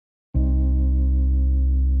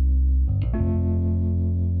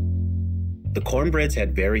The cornbreads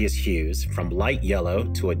had various hues, from light yellow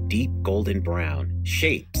to a deep golden brown,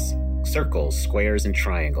 shapes, circles, squares, and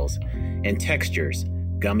triangles, and textures,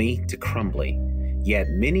 gummy to crumbly. Yet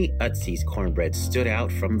many Utzi's cornbread stood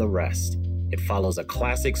out from the rest. It follows a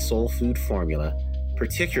classic soul food formula,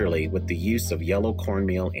 particularly with the use of yellow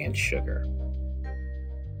cornmeal and sugar.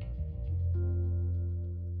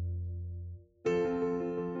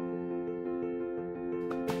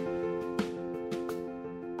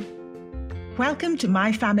 Welcome to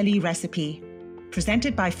My Family Recipe,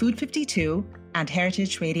 presented by Food 52 and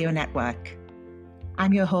Heritage Radio Network.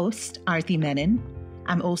 I'm your host, Aarti Menon.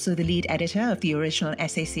 I'm also the lead editor of the original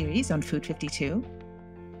essay series on Food 52.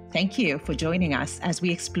 Thank you for joining us as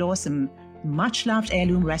we explore some much-loved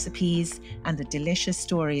heirloom recipes and the delicious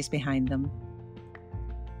stories behind them.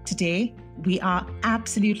 Today, we are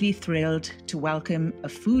absolutely thrilled to welcome a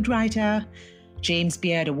food writer, James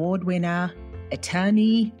Beard Award winner,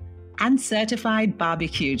 attorney, and certified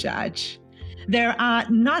barbecue judge. There are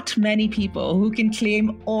not many people who can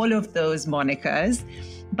claim all of those monikers,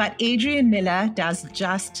 but Adrian Miller does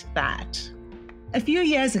just that. A few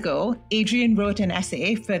years ago, Adrian wrote an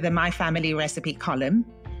essay for the My Family Recipe column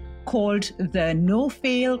called The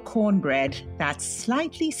No-Fail Cornbread That's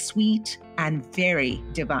Slightly Sweet and Very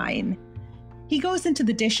Divine. He goes into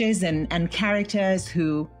the dishes and characters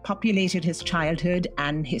who populated his childhood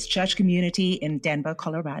and his church community in Denver,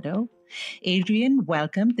 Colorado. Adrian,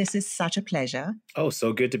 welcome. This is such a pleasure. Oh,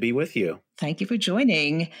 so good to be with you. Thank you for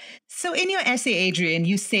joining. So in your essay, Adrian,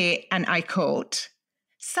 you say, and I quote,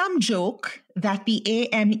 "Some joke that the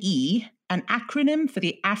AME, an acronym for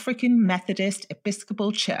the African Methodist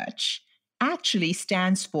Episcopal Church, actually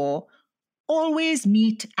stands for Always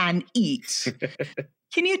Meet and Eat."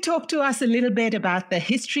 Can you talk to us a little bit about the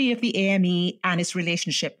history of the AME and its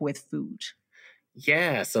relationship with food?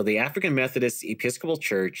 Yeah, so the African Methodist Episcopal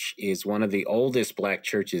Church is one of the oldest Black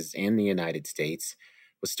churches in the United States.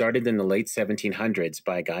 It was started in the late 1700s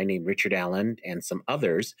by a guy named Richard Allen and some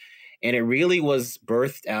others, and it really was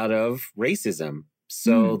birthed out of racism.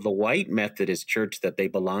 So the white Methodist church that they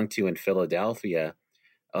belonged to in Philadelphia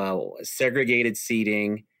segregated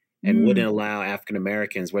seating and wouldn't allow African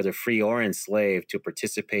Americans, whether free or enslaved, to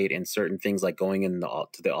participate in certain things like going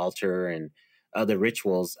to the altar and other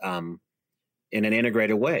rituals in an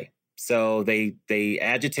integrated way. So they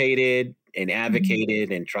agitated and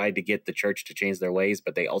advocated and tried to get the church to change their ways,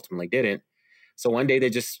 but they ultimately didn't. So one day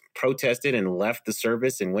they just protested and left the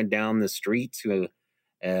service and went down the street to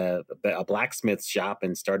a blacksmith shop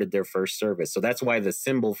and started their first service. So that's why the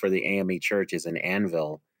symbol for the AME church is an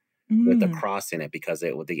anvil with a cross in it, because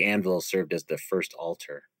the anvil served as the first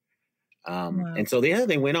altar. Wow. And so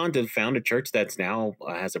they went on to found a church that's now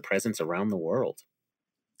has a presence around the world.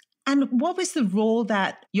 And what was the role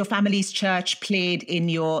that your family's church played in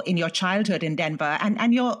your childhood in Denver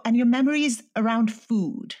and your memories around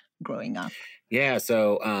food growing up? Yeah,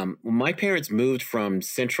 so my parents moved from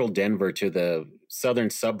central Denver to the southern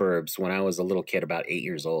suburbs when I was a little kid, about 8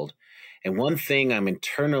 years old. And one thing I'm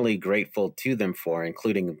internally grateful to them for,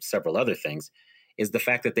 including several other things, is the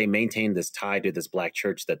fact that they maintained this tie to this Black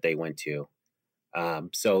church that they went to.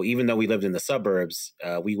 So even though we lived in the suburbs,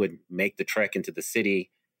 we would make the trek into the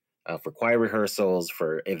city for choir rehearsals,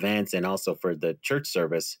 for events, and also for the church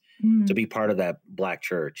service to be part of that Black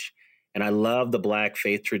church. And I love the Black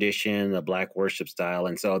faith tradition, the Black worship style.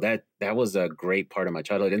 And so that was a great part of my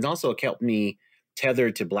childhood. And also it kept me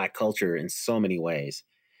tethered to Black culture in so many ways.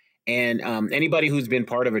 And anybody who's been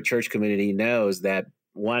part of a church community knows that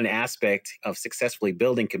one aspect of successfully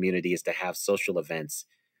building community is to have social events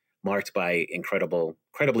marked by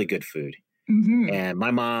incredibly good food. And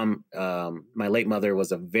my mom, my late mother,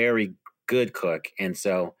 was a very good cook. And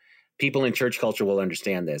so people in church culture will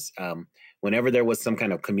understand this. Whenever there was some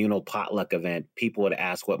kind of communal potluck event, people would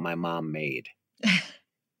ask what my mom made.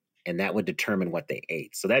 And that would determine what they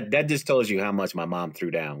ate. So that just tells you how much my mom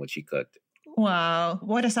threw down when she cooked. Wow.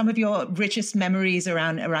 What are some of your richest memories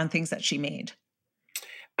around things that she made?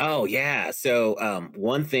 Oh, yeah. So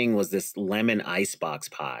one thing was this lemon icebox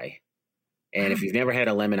pie. And if you've never had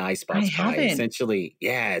a lemon icebox pie, essentially,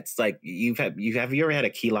 yeah, it's like have you ever had a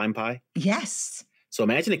key lime pie? Yes. So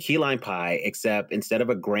imagine a key lime pie, except instead of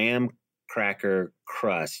a graham cracker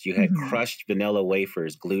crust, you had crushed vanilla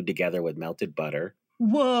wafers glued together with melted butter.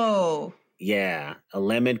 Whoa. Yeah. A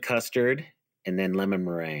lemon custard and then lemon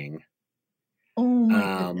meringue. Oh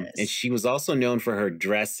my goodness. And she was also known for her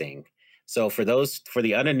dressing. So for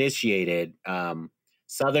the uninitiated,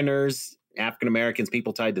 Southerners, African Americans,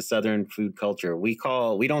 people tied to Southern food culture, we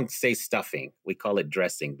don't say stuffing, we call it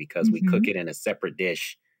dressing, because we cook it in a separate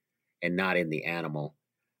dish and not in the animal.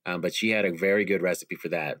 But she had a very good recipe for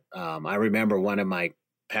that. I remember one of my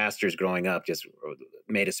pastors growing up just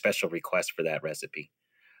made a special request for that recipe.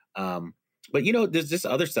 Um, but there's just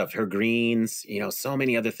other stuff. Her greens, so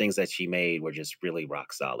many other things that she made were just really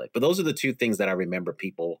rock solid. But those are the two things that I remember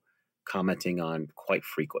people commenting on quite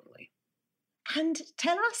frequently. And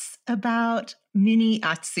tell us about Minnie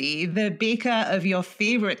Atzi, the baker of your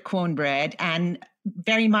favorite cornbread, and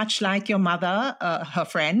very much like your mother, her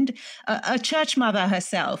friend, a church mother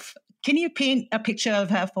herself. Can you paint a picture of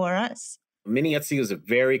her for us? Minnie Atzi was a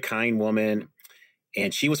very kind woman,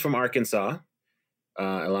 and she was from Arkansas.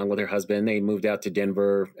 Along with her husband, they moved out to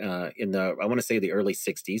Denver in I want to say the early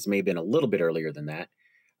 60s, may have been a little bit earlier than that.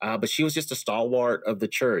 But she was just a stalwart of the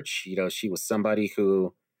church. She was somebody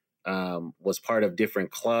who was part of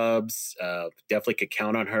different clubs, definitely could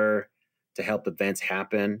count on her to help events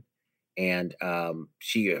happen. And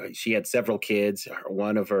she had several kids.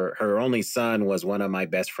 One of her only son was one of my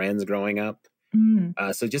best friends growing up.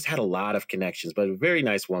 So just had a lot of connections, but a very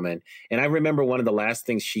nice woman. And I remember one of the last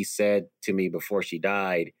things she said to me before she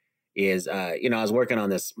died is, I was working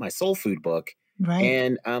on my soul food book, right.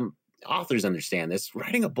 And authors understand this.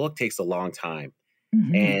 Writing a book takes a long time.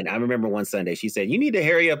 Mm-hmm. And I remember one Sunday she said, "You need to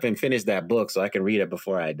hurry up and finish that book so I can read it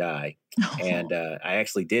before I die." Oh. And I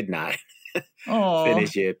actually did not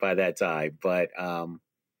finish it by that time. But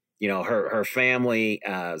her family,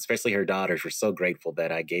 especially her daughters, were so grateful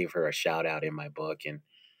that I gave her a shout out in my book. And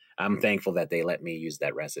I'm thankful that they let me use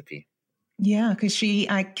that recipe. Yeah, because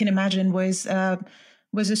I can imagine, was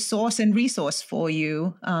a source and resource for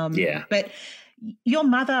you. Yeah. But your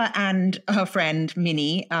mother and her friend,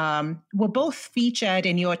 Minnie, were both featured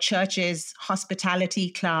in your church's hospitality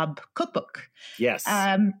club cookbook. Yes.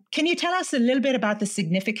 Can you tell us a little bit about the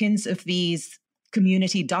significance of these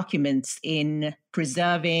community documents in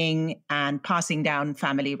preserving and passing down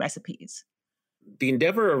family recipes? The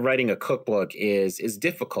endeavor of writing a cookbook is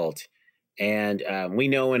difficult. And we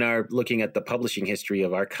know in our looking at the publishing history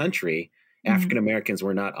of our country, mm-hmm. African Americans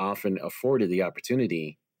were not often afforded the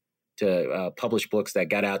opportunity to publish books that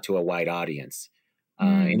got out to a wide audience.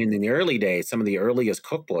 And in the early days, some of the earliest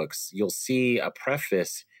cookbooks, you'll see a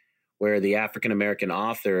preface where the African American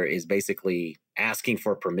author is basically asking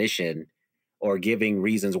for permission or giving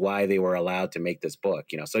reasons why they were allowed to make this book.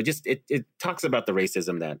 So just it talks about the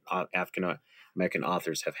racism that African American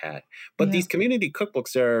authors have had. But these community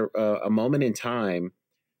cookbooks are a moment in time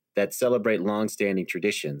that celebrate longstanding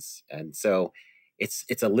traditions. And so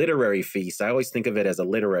it's a literary feast. I always think of it as a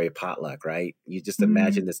literary potluck, right? You just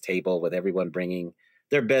imagine this table with everyone bringing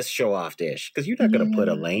their best show-off dish, because you're not going to put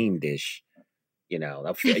a lame dish, you're not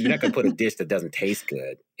going to put a dish that doesn't taste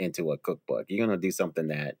good into a cookbook. You're going to do something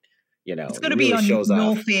that, it's going to really be on shows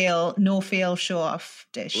off. No fail show-off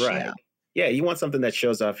dish. Right. Yeah, you want something that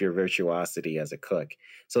shows off your virtuosity as a cook.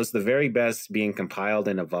 So it's the very best being compiled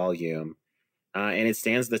in a volume, and it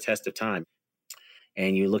stands the test of time.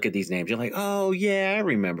 And you look at these names, you're like, oh, yeah, I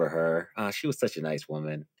remember her. She was such a nice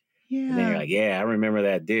woman. Yeah. And then you're like, yeah, I remember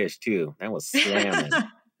that dish, too. That was slamming.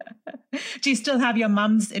 Do you still have your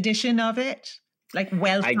mom's edition of it? Like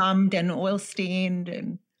well-thumbed and oil-stained?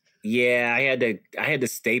 And... Yeah, I had to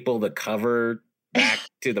staple the cover back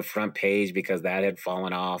to the front page because that had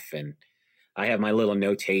fallen off. And I have my little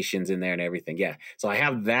notations in there and everything. Yeah. So I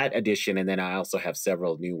have that edition. And then I also have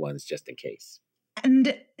several new ones just in case.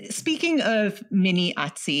 And speaking of Minnie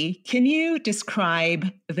Atzi, can you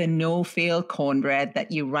describe the no-fail cornbread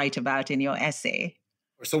that you write about in your essay?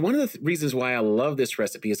 So one of the reasons why I love this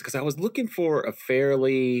recipe is because I was looking for a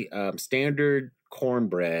fairly standard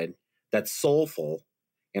cornbread that's soulful,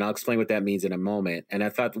 and I'll explain what that means in a moment. And I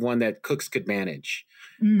thought one that cooks could manage.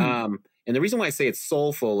 And the reason why I say it's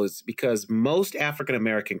soulful is because most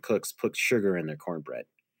African-American cooks put sugar in their cornbread.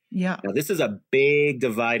 Yeah. Now, this is a big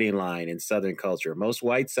dividing line in Southern culture. Most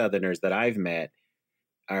white Southerners that I've met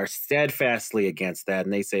are steadfastly against that.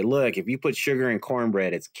 And they say, look, if you put sugar in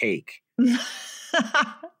cornbread, it's cake. But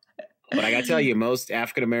I got to tell you, most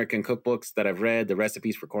African-American cookbooks that I've read, the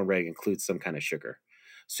recipes for cornbread include some kind of sugar.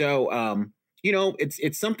 So,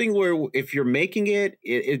 it's something where if you're making it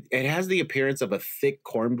has the appearance of a thick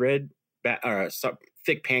cornbread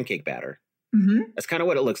thick pancake batter. Mm-hmm. That's kind of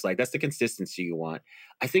what it looks like. That's the consistency you want.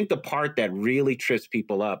 I think the part that really trips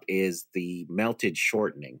people up is the melted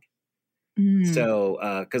shortening. So,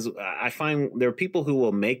 because I find there are people who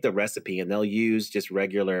will make the recipe and they'll use just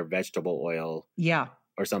regular vegetable oil,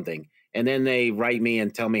 or something, and then they write me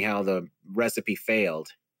and tell me how the recipe failed.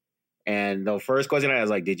 And the first question I was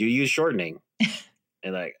like, "Did you use shortening?"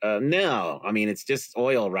 And like, no. I mean, it's just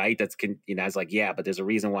oil, right? I was like, yeah, but there's a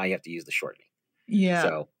reason why you have to use the shortening. Yeah.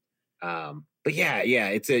 So. But yeah,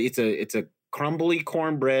 it's a crumbly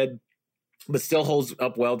cornbread, but still holds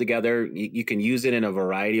up well together. You can use it in a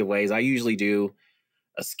variety of ways. I usually do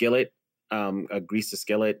a skillet, grease a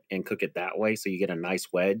skillet and cook it that way. So you get a nice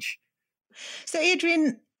wedge. So,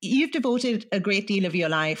 Adrian, you've devoted a great deal of your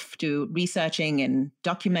life to researching and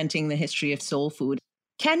documenting the history of soul food.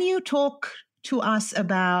 Can you talk to us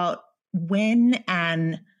about when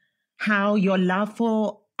and how your love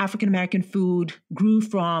for African American food grew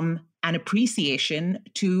from an appreciation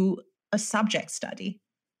to a subject study?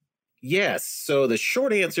 Yes. So the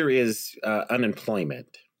short answer is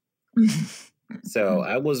unemployment. So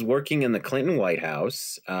I was working in the Clinton White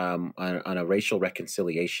House on a racial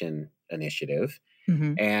reconciliation initiative.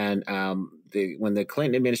 Mm-hmm. And when the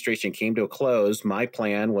Clinton administration came to a close, my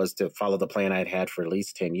plan was to follow the plan I'd had for at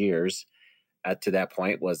least 10 years. To that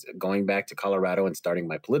point was going back to Colorado and starting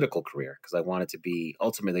my political career because I wanted to be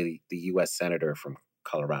ultimately the U.S. Senator from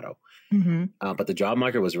Colorado. Mm-hmm. But the job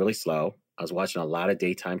market was really slow. I was watching a lot of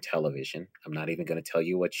daytime television. I'm not even going to tell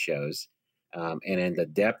you what shows. And in the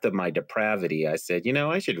depth of my depravity, I said,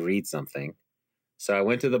 I should read something. So I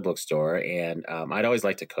went to the bookstore and I'd always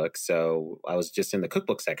liked to cook. So I was just in the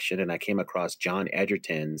cookbook section and I came across John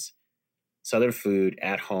Edgerton's Southern Food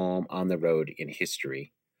at Home, on the Road in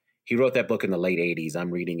History. He wrote that book in the late 80s.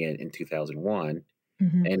 I'm reading it in 2001.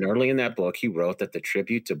 Mm-hmm. And early in that book, he wrote that the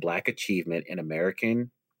tribute to Black achievement in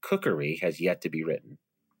American cookery has yet to be written.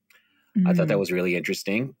 Mm-hmm. I thought that was really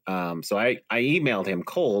interesting. So I emailed him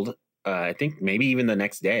cold, I think maybe even the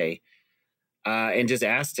next day, and just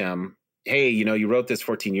asked him, hey, you wrote this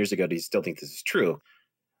 14 years ago. Do you still think this is true?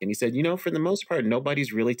 And he said, for the most part,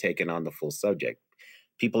 nobody's really taken on the full subject.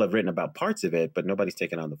 People have written about parts of it, but nobody's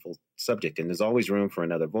taken on the full subject. And there's always room for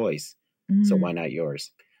another voice. Mm. So why not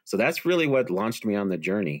yours? So that's really what launched me on the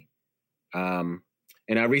journey. And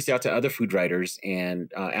I reached out to other food writers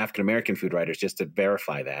and African-American food writers just to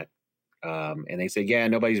verify that. And they said, yeah,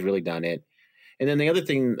 nobody's really done it. And then the other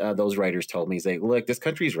thing those writers told me is like, look, this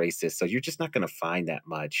country is racist, so you're just not going to find that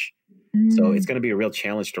much. Mm. So it's going to be a real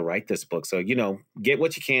challenge to write this book. So, get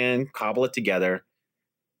what you can, cobble it together,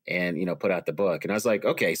 and, put out the book. And I was like,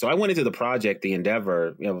 okay. So I went into the project, the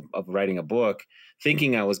endeavor, of writing a book,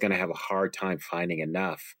 thinking I was going to have a hard time finding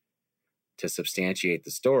enough to substantiate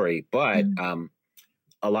the story. But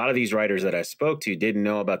a lot of these writers that I spoke to didn't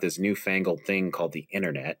know about this newfangled thing called the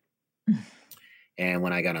internet. And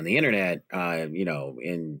when I got on the internet,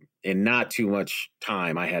 in not too much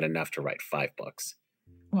time, I had enough to write 5 books.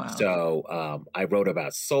 Wow. So I wrote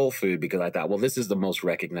about soul food because I thought, well, this is the most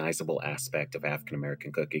recognizable aspect of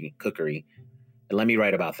African-American cookery. And let me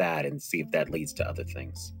write about that and see if that leads to other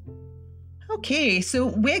things. Okay, so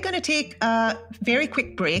we're going to take a very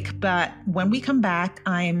quick break, but when we come back,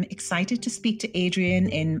 I'm excited to speak to Adrian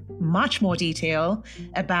in much more detail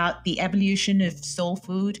about the evolution of soul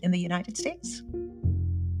food in the United States.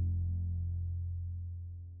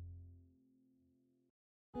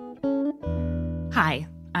 Hi,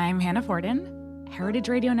 I'm Hannah Forden, Heritage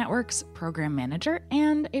Radio Network's program manager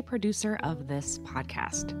and a producer of this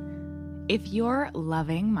podcast. If you're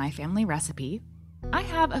loving My Family Recipe, I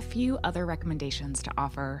have a few other recommendations to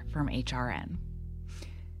offer from HRN.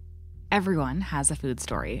 Everyone has a food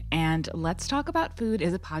story, and Let's Talk About Food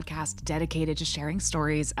is a podcast dedicated to sharing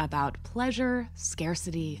stories about pleasure,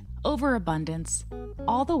 scarcity, overabundance,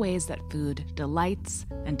 all the ways that food delights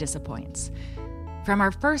and disappoints. From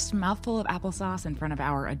our first mouthful of applesauce in front of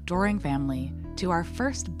our adoring family, to our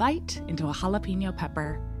first bite into a jalapeno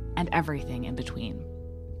pepper, and everything in between.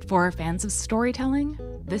 For fans of storytelling,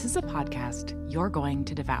 this is a podcast you're going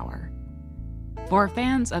to devour. For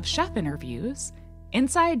fans of chef interviews,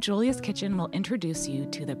 Inside Julia's Kitchen will introduce you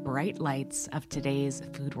to the bright lights of today's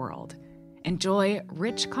food world. Enjoy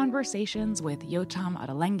rich conversations with Yotam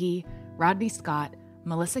Ottolenghi, Rodney Scott,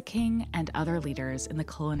 Melissa King, and other leaders in the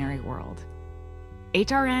culinary world.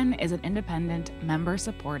 HRN is an independent,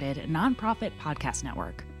 member-supported, nonprofit podcast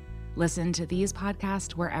network. Listen to these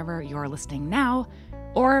podcasts wherever you're listening now,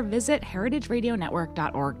 or visit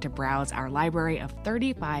heritageradionetwork.org to browse our library of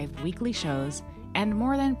 35 weekly shows and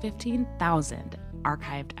more than 15,000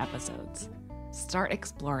 archived episodes. Start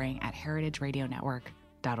exploring at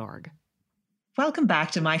heritageradionetwork.org. Welcome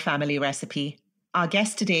back to My Family Recipe. Our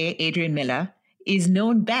guest today, Adrian Miller, is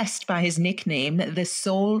known best by his nickname, the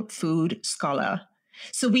Soul Food Scholar.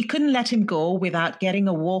 So we couldn't let him go without getting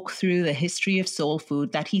a walk through the history of soul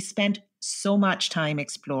food that he spent so much time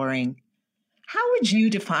exploring. How would you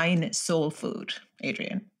define soul food,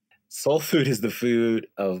 Adrian? Soul food is the food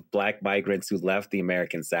of Black migrants who left the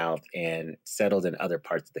American South and settled in other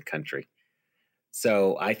parts of the country.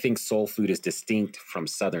 So I think soul food is distinct from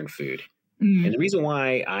Southern food. Mm. And the reason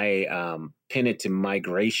why I pin it to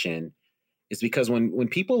migration is because when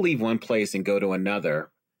people leave one place and go to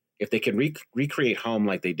another, if they can recreate home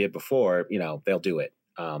like they did before, they'll do it.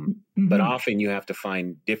 But often you have to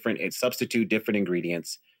find substitute different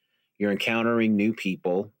ingredients. You're encountering new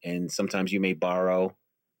people, and sometimes you may borrow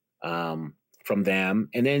from them.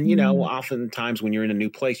 And then, oftentimes when you're in a new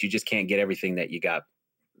place, you just can't get everything that you got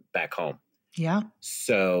back home. Yeah.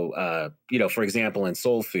 So, for example, in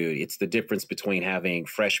soul food, it's the difference between having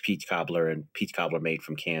fresh peach cobbler and peach cobbler made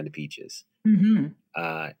from canned peaches.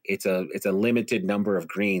 It's a limited number of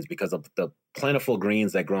greens because of the plentiful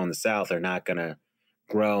greens that grow in the South are not going to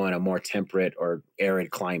grow in a more temperate or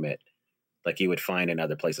arid climate like you would find in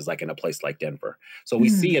other places, like in a place like Denver. So we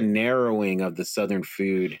see a narrowing of the Southern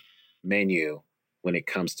food menu when it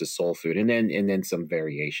comes to soul food, and then some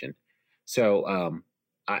variation. So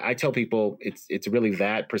I tell people it's really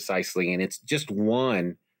that precisely, and it's just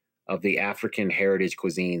one of the African heritage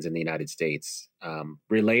cuisines in the United States,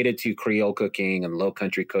 related to Creole cooking and Low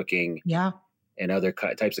Country cooking, and other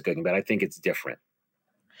types of cooking. But I think it's different.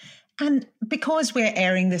 And because we're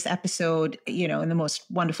airing this episode, in the most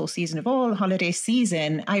wonderful season of all, holiday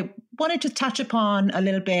season, I wanted to touch upon a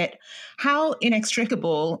little bit how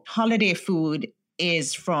inextricable holiday food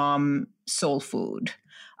is from soul food,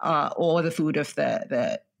 or the food of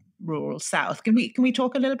the rural South. Can we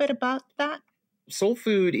talk a little bit about that? Soul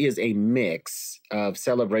food is a mix of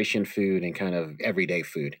celebration food and kind of everyday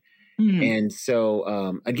food. And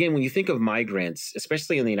so, again, when you think of migrants,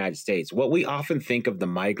 especially in the United States, what we often think of the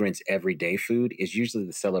migrants' everyday food is usually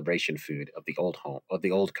the celebration food of the old home, of the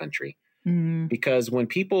old country. Because when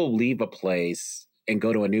people leave a place and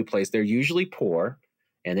go to a new place, they're usually poor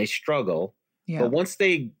and they struggle. But once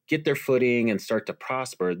they get their footing and start to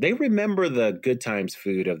prosper, they remember the good times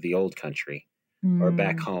food of the old country or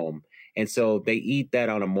back home. And so they eat that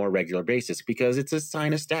on a more regular basis because it's a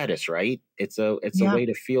sign of status, right? It's a way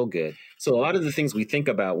to feel good. So a lot of the things we think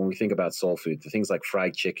about when we think about soul food, the things like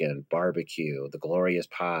fried chicken, barbecue, the glorious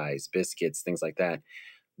pies, biscuits, things like that,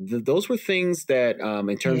 those were things that,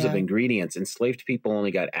 in terms of ingredients, enslaved people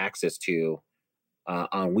only got access to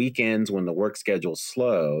on weekends when the work schedule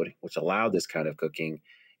slowed, which allowed this kind of cooking,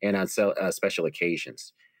 and on special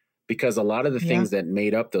occasions. Because a lot of the things that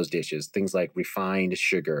made up those dishes, things like refined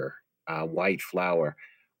sugar, white flour,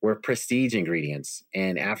 were prestige ingredients,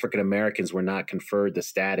 and African Americans were not conferred the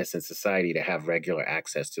status in society to have regular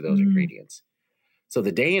access to those ingredients. So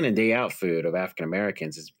the day in and day out food of African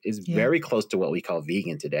Americans is very close to what we call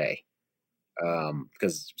vegan today,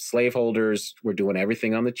 because slaveholders were doing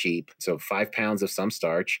everything on the cheap. So 5 pounds of some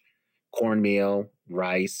starch, cornmeal,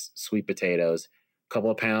 rice, sweet potatoes, a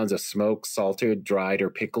couple of pounds of smoked, salted, dried, or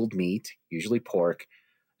pickled meat, usually pork,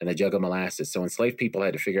 and a jug of molasses. So enslaved people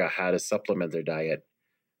had to figure out how to supplement their diet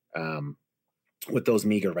with those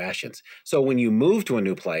meager rations. So when you move to a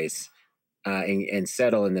new place and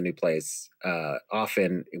settle in the new place,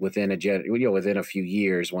 often within a few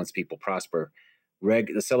years, once people prosper,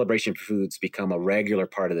 the celebration foods become a regular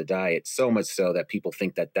part of the diet. So much so that people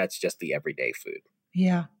think that that's just the everyday food.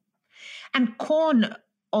 Yeah, and corn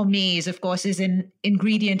or maize, of course, is an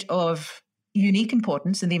ingredient of unique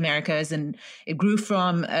importance in the Americas, and it grew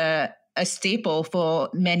from a staple for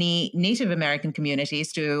many Native American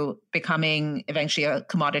communities to becoming eventually a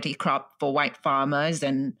commodity crop for white farmers.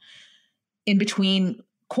 And in between,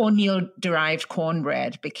 cornmeal-derived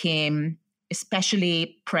cornbread became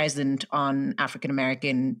especially present on African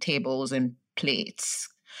American tables and plates.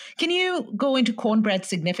 Can you go into cornbread's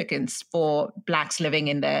significance for Blacks living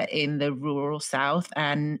in the rural South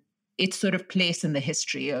and its sort of place in the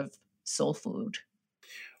history of soul food?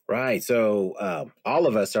 Right. So all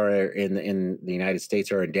of us are in the United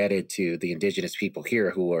States are indebted to the indigenous people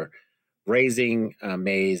here who are raising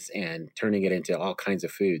maize and turning it into all kinds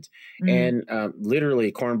of foods. And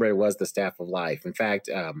literally, cornbread was the staff of life. In fact,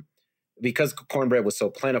 because cornbread was so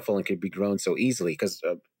plentiful and could be grown so easily, because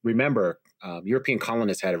remember, European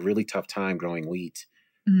colonists had a really tough time growing wheat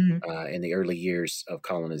in the early years of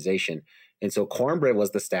colonization. And so cornbread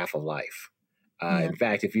was the staff of life. In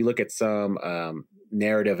fact, if you look at some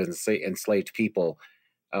narrative of enslaved people,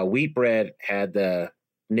 wheat bread had the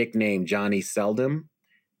nickname Johnny Seldom,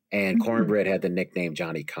 and cornbread had the nickname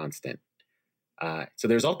Johnny Constant. So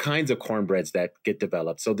there's all kinds of cornbreads that get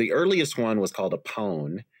developed. So the earliest one was called a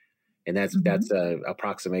pone, and that's an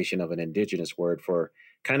approximation of an indigenous word for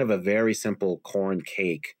kind of a very simple corn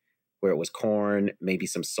cake, where it was corn, maybe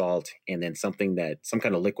some salt, and then some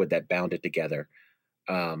kind of liquid that bound it together.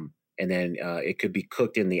 And then it could be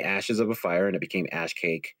cooked in the ashes of a fire, and it became ash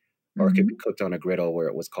cake, or it could be cooked on a griddle, where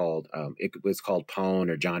it was called pone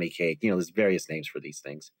or Johnny cake. There's various names for these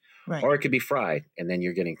things. Right. Or it could be fried, and then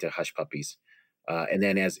you're getting to hush puppies, And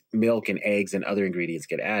then as milk and eggs and other ingredients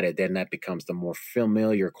get added, then that becomes the more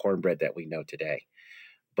familiar cornbread that we know today.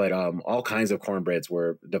 But all kinds of cornbreads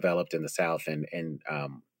were developed in the South, and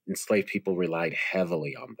enslaved people relied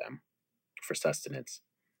heavily on them for sustenance.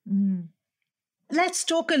 Mm. Let's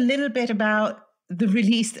talk a little bit about the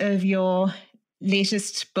release of your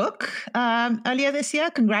latest book earlier this year.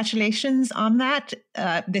 Congratulations on that.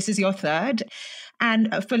 This is your third.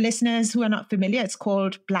 And for listeners who are not familiar, it's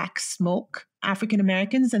called Black Smoke, African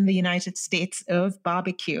Americans in the United States of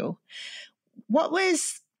Barbecue. What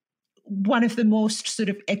was one of the most sort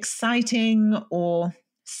of exciting or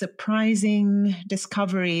surprising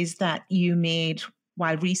discoveries that you made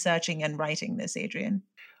while researching and writing this, Adrian?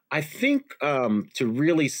 I think to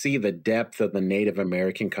really see the depth of the Native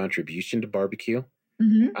American contribution to barbecue,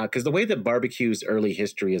 because the way that barbecue's early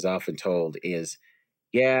history is often told is,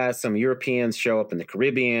 some Europeans show up in the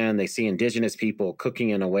Caribbean, they see indigenous people cooking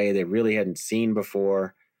in a way they really hadn't seen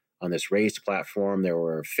before on this raised platform. There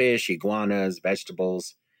were fish, iguanas,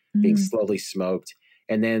 vegetables being slowly smoked.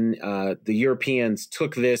 And then the Europeans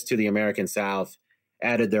took this to the American South,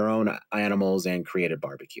 added their own animals, and created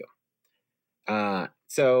barbecue.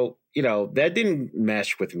 So, that didn't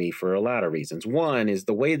mesh with me for a lot of reasons. One is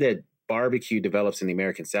the way that barbecue develops in the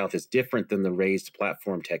American South is different than the raised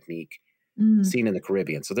platform technique seen in the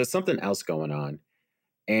Caribbean. So there's something else going on.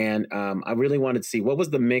 And I really wanted to see what was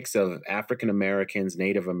the mix of African Americans,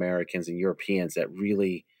 Native Americans, and Europeans that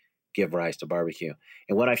really give rise to barbecue.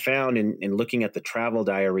 And what I found in looking at the travel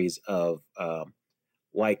diaries of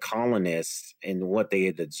white colonists and what they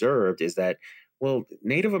had observed is that, well,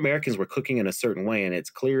 Native Americans were cooking in a certain way. And it's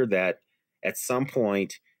clear that at some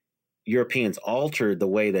point, Europeans altered the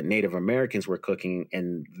way that Native Americans were cooking,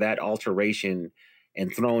 and that alteration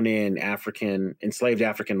and thrown in enslaved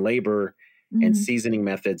African labor and seasoning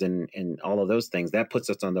methods and all of those things, that puts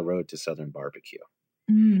us on the road to Southern barbecue.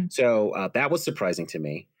 So that was surprising to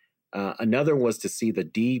me. Another was to see the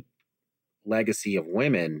deep legacy of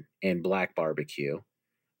women in Black barbecue,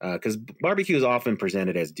 because barbecue is often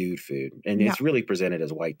presented as dude food, and it's really presented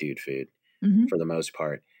as white dude food for the most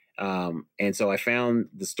part. And so I found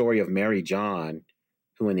the story of Mary John,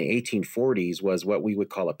 who in the 1840s was what we would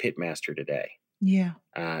call a pitmaster today. Yeah.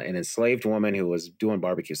 An enslaved woman who was doing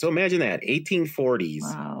barbecue. So imagine that,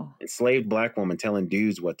 1840s, enslaved Black woman telling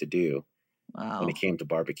dudes what to do when it came to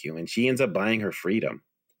barbecue. And she ends up buying her freedom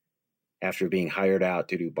after being hired out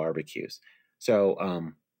to do barbecues.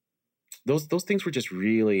 So those things were just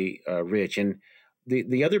really rich. And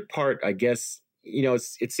the other part, I guess,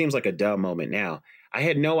 it seems like a dumb moment now. I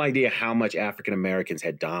had no idea how much African Americans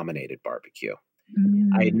had dominated barbecue.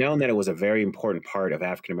 I had known that it was a very important part of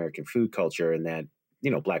African American food culture, and that,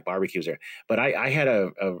 Black barbecues are, but I had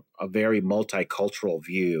a very multicultural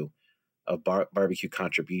view of barbecue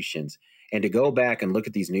contributions. And to go back and look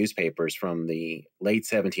at these newspapers from the late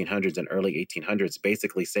 1700s and early 1800s,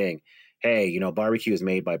 basically saying, hey, barbecue is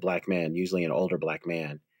made by Black men, usually an older Black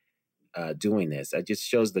man doing this. It just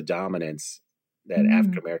shows the dominance that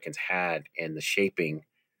African Americans had in the shaping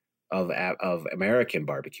of American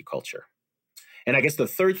barbecue culture. And I guess the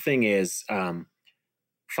third thing is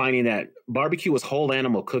finding that barbecue was whole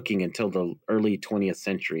animal cooking until the early 20th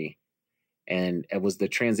century. And it was the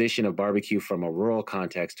transition of barbecue from a rural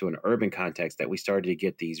context to an urban context that we started to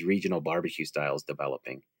get these regional barbecue styles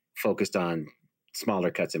developing, focused on smaller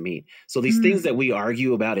cuts of meat. So these things that we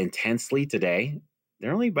argue about intensely today,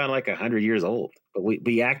 they're only about like 100 years old, but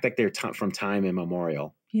we act like they're from time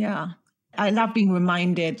immemorial. Yeah. I love being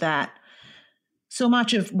reminded that so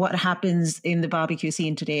much of what happens in the barbecue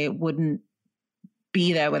scene today wouldn't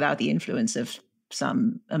be there without the influence of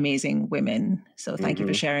some amazing women. So thank you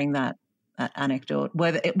for sharing that anecdote.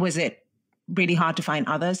 Was it really hard to find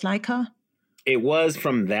others like her? It was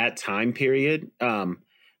from that time period.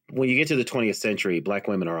 When you get to the 20th century, Black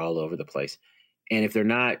women are all over the place. And if they're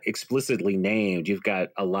not explicitly named, you've got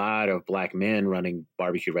a lot of Black men running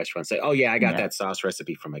barbecue restaurants say, oh, yeah, I got that sauce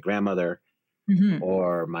recipe from my grandmother.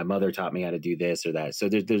 Or my mother taught me how to do this or that. So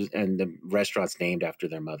there's and the restaurants named after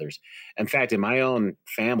their mothers. In fact, in my own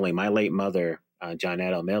family, my late mother,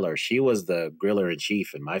 Johnette L. Miller, she was the griller in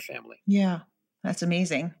chief in my family. Yeah, that's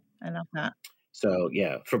amazing. I love that. So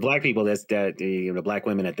yeah, for Black people, the Black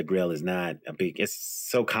women at the grill is not a big. It's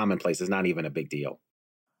so commonplace. It's not even a big deal.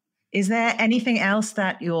 Is there anything else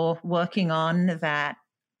that you're working on that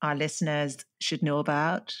our listeners should know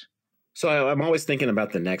about? So I'm always thinking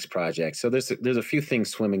about the next project. So there's a few things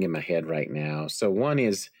swimming in my head right now. So one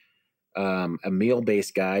is a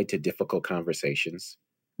meal-based guide to difficult conversations.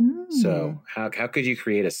 So how could you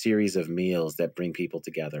create a series of meals that bring people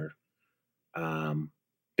together?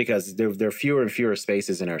 because there are fewer and fewer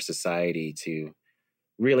spaces in our society to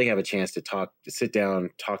really have a chance to sit down,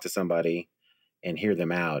 talk to somebody and hear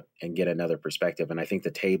them out and get another perspective. And I think the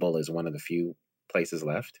table is one of the few places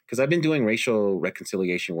left, because I've been doing racial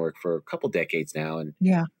reconciliation work for a couple decades now. And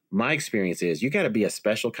my experience is you got to be a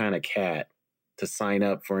special kind of cat to sign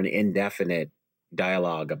up for an indefinite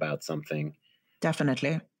dialogue about something.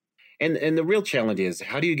 Definitely. And the real challenge is,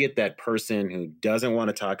 how do you get that person who doesn't want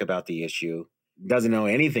to talk about the issue, doesn't know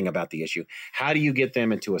anything about the issue? How do you get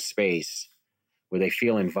them into a space where they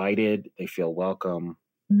feel invited, they feel welcome,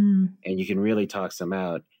 and you can really talk some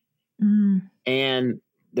out? And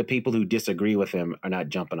the people who disagree with them are not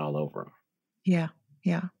jumping all over them. Yeah.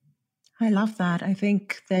 I love that. I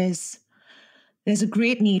think there's a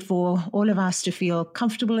great need for all of us to feel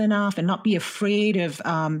comfortable enough and not be afraid of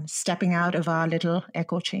stepping out of our little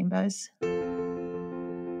echo chambers.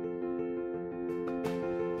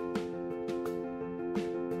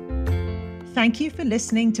 Thank you for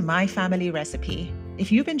listening to My Family Recipe.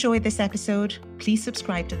 If you've enjoyed this episode, please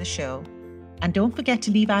subscribe to the show. And don't forget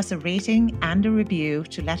to leave us a rating and a review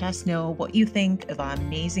to let us know what you think of our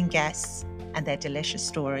amazing guests and their delicious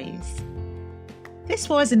stories. This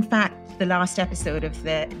was, in fact, the last episode of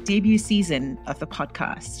the debut season of the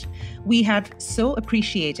podcast. We have so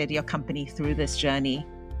appreciated your company through this journey.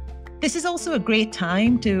 This is also a great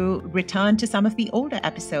time to return to some of the older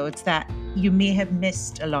episodes that you may have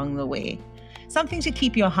missed along the way. Something to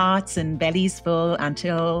keep your hearts and bellies full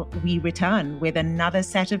until we return with another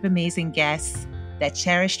set of amazing guests, their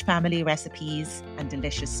cherished family recipes, and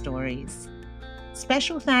delicious stories.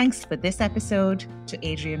 Special thanks for this episode to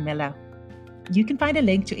Adrian Miller. You can find a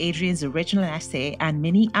link to Adrian's original essay and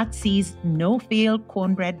Minnie Atzee's no-fail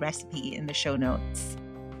cornbread recipe in the show notes.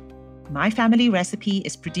 My Family Recipe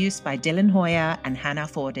is produced by Dylan Hoyer and Hannah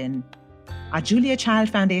Forden. Our Julia Child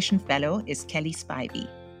Foundation Fellow is Kelly Spivey,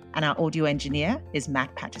 and our audio engineer is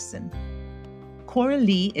Matt Patterson. Cora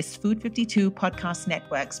Lee is Food 52 Podcast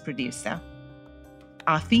Network's producer.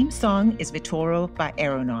 Our theme song is Vitoro by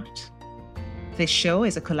Aeronaut. This show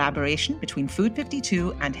is a collaboration between Food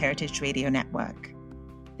 52 and Heritage Radio Network.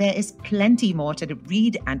 There is plenty more to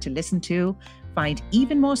read and to listen to. Find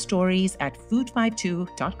even more stories at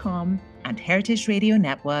food52.com and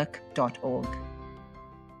heritageradionetwork.org.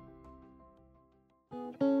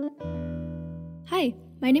 Hi,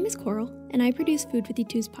 my name is Coral, and I produce Food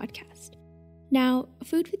 52's podcast. Now,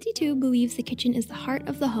 Food 52 believes the kitchen is the heart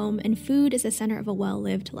of the home and food is the center of a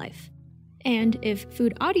well-lived life. And if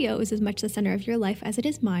food audio is as much the center of your life as it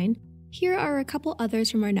is mine, here are a couple others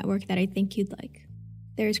from our network that I think you'd like.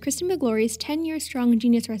 There's Kristen McGlory's 10-year-strong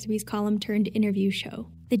Genius Recipes column turned interview show,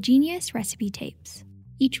 The Genius Recipe Tapes.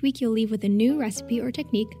 Each week you'll leave with a new recipe or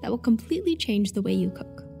technique that will completely change the way you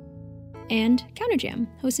cook. And Counter Jam,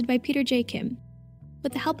 hosted by Peter J. Kim.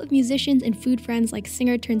 With the help of musicians and food friends like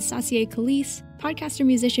singer-turned-Sassier Khalees,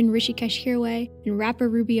 podcaster-musician Rishikesh Hirway, and rapper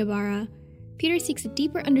Ruby Ibarra, Peter seeks a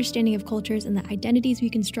deeper understanding of cultures and the identities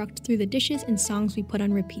we construct through the dishes and songs we put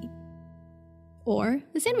on repeat. Or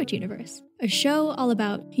The Sandwich Universe, a show all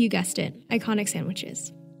about, you guessed it, iconic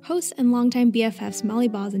sandwiches. Hosts and longtime BFFs Molly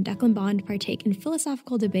Baz and Declan Bond partake in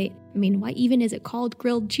philosophical debate. Why even is it called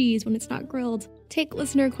grilled cheese when it's not grilled? Take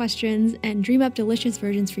listener questions and dream up delicious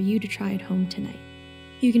versions for you to try at home tonight.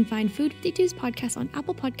 You can find Food 52's podcast on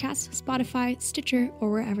Apple Podcasts, Spotify, Stitcher,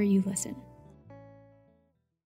 or wherever you listen.